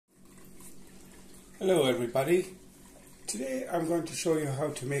Hello everybody. Today I'm going to show you how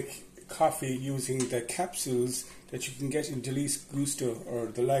to make coffee using the capsules that you can get in Delicious Gusto or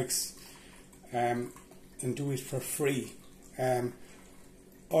the likes, and do it for free.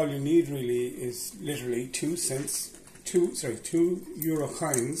 All you need really is literally 2 euro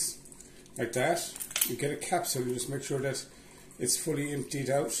coins like that. You get a capsule, you just make sure that it's fully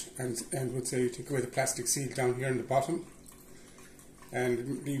emptied out, and would say you take away the plastic seal down here in the bottom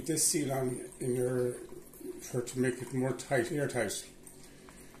and leave this seal on in your to make it more airtight.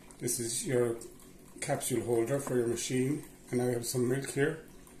 This is your capsule holder for your machine, and I have some milk here.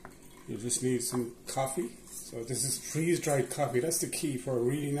 You just need some coffee. So this is freeze-dried coffee. That's the key for a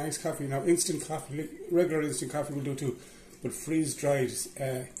really nice coffee. Now instant coffee, regular instant coffee will do too, but freeze-dried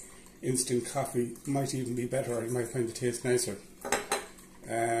instant coffee might even be better. You might find the taste nicer.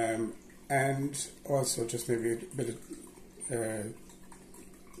 And also just maybe a bit of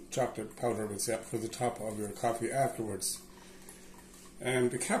chocolate powder for the top of your coffee afterwards.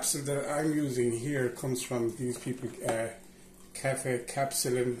 The capsule that I'm using here comes from these people, Cafe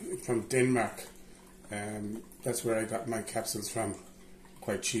Capsules from Denmark. That's where I got my capsules from.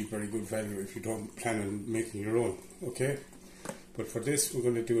 Quite cheap, very good value if you don't plan on making your own. Okay, but for this we're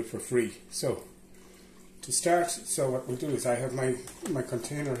going to do it for free. So to start, what we'll do is I have my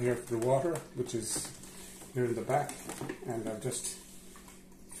container here for the water, which is here in the back, and I've just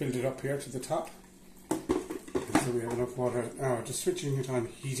filled it up here to the top, so we have enough water. Now just switching it on,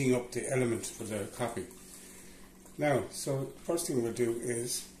 heating up the element for the coffee. Now, so first thing we'll do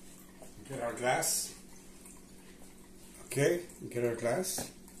is get our glass. Okay, get our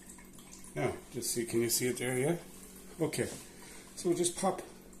glass. Now, just see, can you see it there? Yeah. Okay, so we'll just pop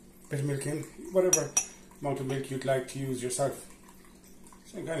a bit of milk in, whatever amount of milk you'd like to use yourself.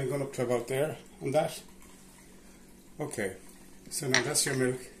 So I'm kind of going up to about there on that. Okay, so now that's your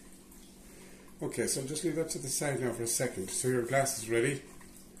milk. Okay, so just leave that to the side now for a second. So your glass is ready.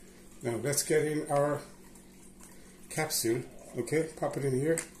 Now let's get in our capsule. Okay, pop it in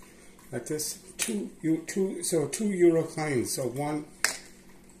here like this. 2 euro coins. So 1,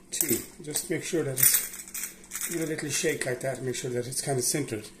 2. Just make sure that it's, give it a little shake like that. Make sure that it's kind of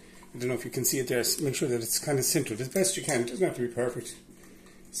centered. I don't know if you can see it there. Make sure that it's kind of centered as best you can. It doesn't have to be perfect.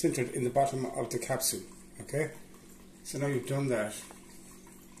 Centered in the bottom of the capsule. Okay. So now you've done that.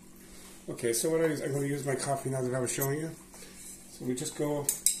 Okay, so what I'm going to use my coffee now that I was showing you. So we just go,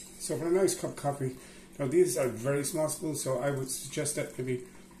 so for a nice cup of coffee, now these are very small spoons, so I would suggest that maybe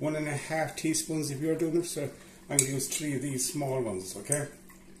 1.5 teaspoons if you're doing it. So I'm going to use 3 of these small ones, okay?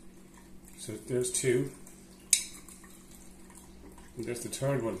 So there's 2. And there's the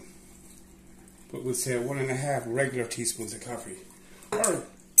third one. But we'll say 1.5 regular teaspoons of coffee. Or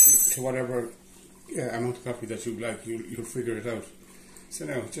to whatever amount of coffee that you like, you'll figure it out. So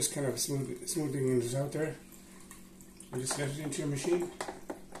now, just kind of smoothing it out there. And just let it into your machine.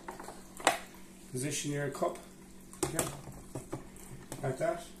 Position your cup. Okay. Like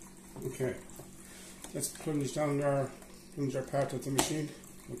that. Okay. Let's plunge down our part of the machine.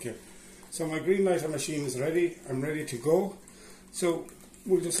 Okay. So my green light on machine is ready. I'm ready to go. So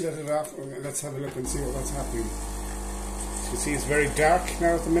we'll just let it off. Let's have a look and see what's happening. So you see it's very dark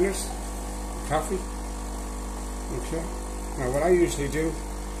now at the minute. Coffee. Okay. Now what I usually do,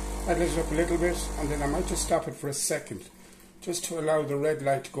 I let it up a little bit, and then I might just stop it for a second, just to allow the red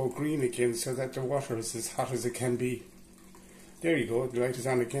light to go green again, so that the water is as hot as it can be. There you go, the light is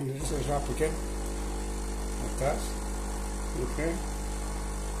on again. Just let it up again, like that. Okay.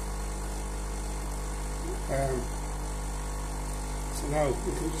 So now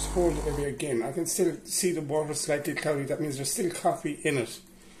you can just hold it maybe again. I can still see the water slightly cloudy. That means there's still coffee in it.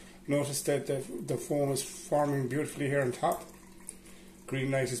 Notice that the foam is forming beautifully here on top. Green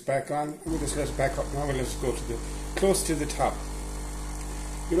light is back on. We'll just let it back up now. We'll let it go to close to the top.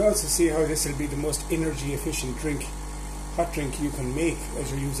 You'll also see how this will be the most energy efficient hot drink you can make, as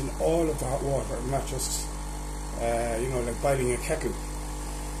you're using all of the hot water, not just like boiling a kettle.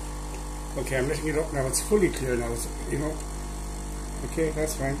 Okay, I'm letting it up now. It's fully clear now. Okay,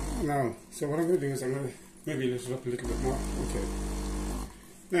 that's fine. Now, so what I'm going to do is I'm going to maybe lift it up a little bit more. Okay.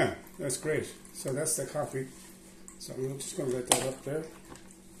 Now, that's great. So that's the coffee. So I'm just going to let that up there.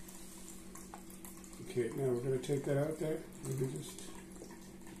 Okay, now we're going to take that out there. Maybe just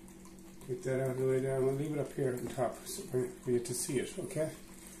take that out of the way down. I'll leave it up here on top so for you to see it, okay?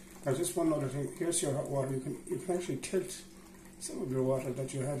 Now just one other thing. Here's your hot water. You can actually tilt some of your water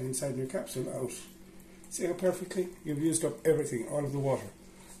that you had inside your capsule out. See how perfectly? You've used up everything, all of the water.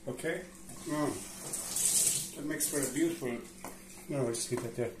 Okay? Now, that makes for a beautiful... No, I'll just leave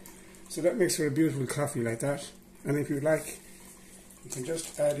that there. So that makes for a beautiful coffee like that. And if you like, you can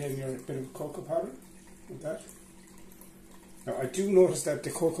just add in your bit of cocoa powder. like that. Now I do notice that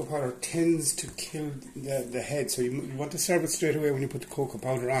the cocoa powder tends to kill the head, so you want to serve it straight away when you put the cocoa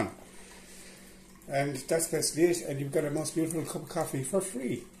powder on. And that's basically it, and you've got a most beautiful cup of coffee for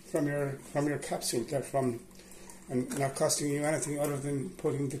free from your capsule, and not costing you anything other than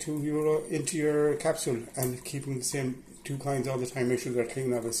putting the €2 into your capsule and keeping the same 2 coins all the time. Make sure they're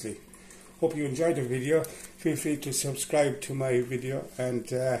clean, obviously. Hope you enjoyed the video. Feel free to subscribe to my video and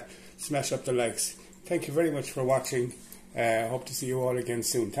smash up the likes. Thank you very much for watching. Hope to see you all again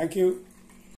soon. Thank you.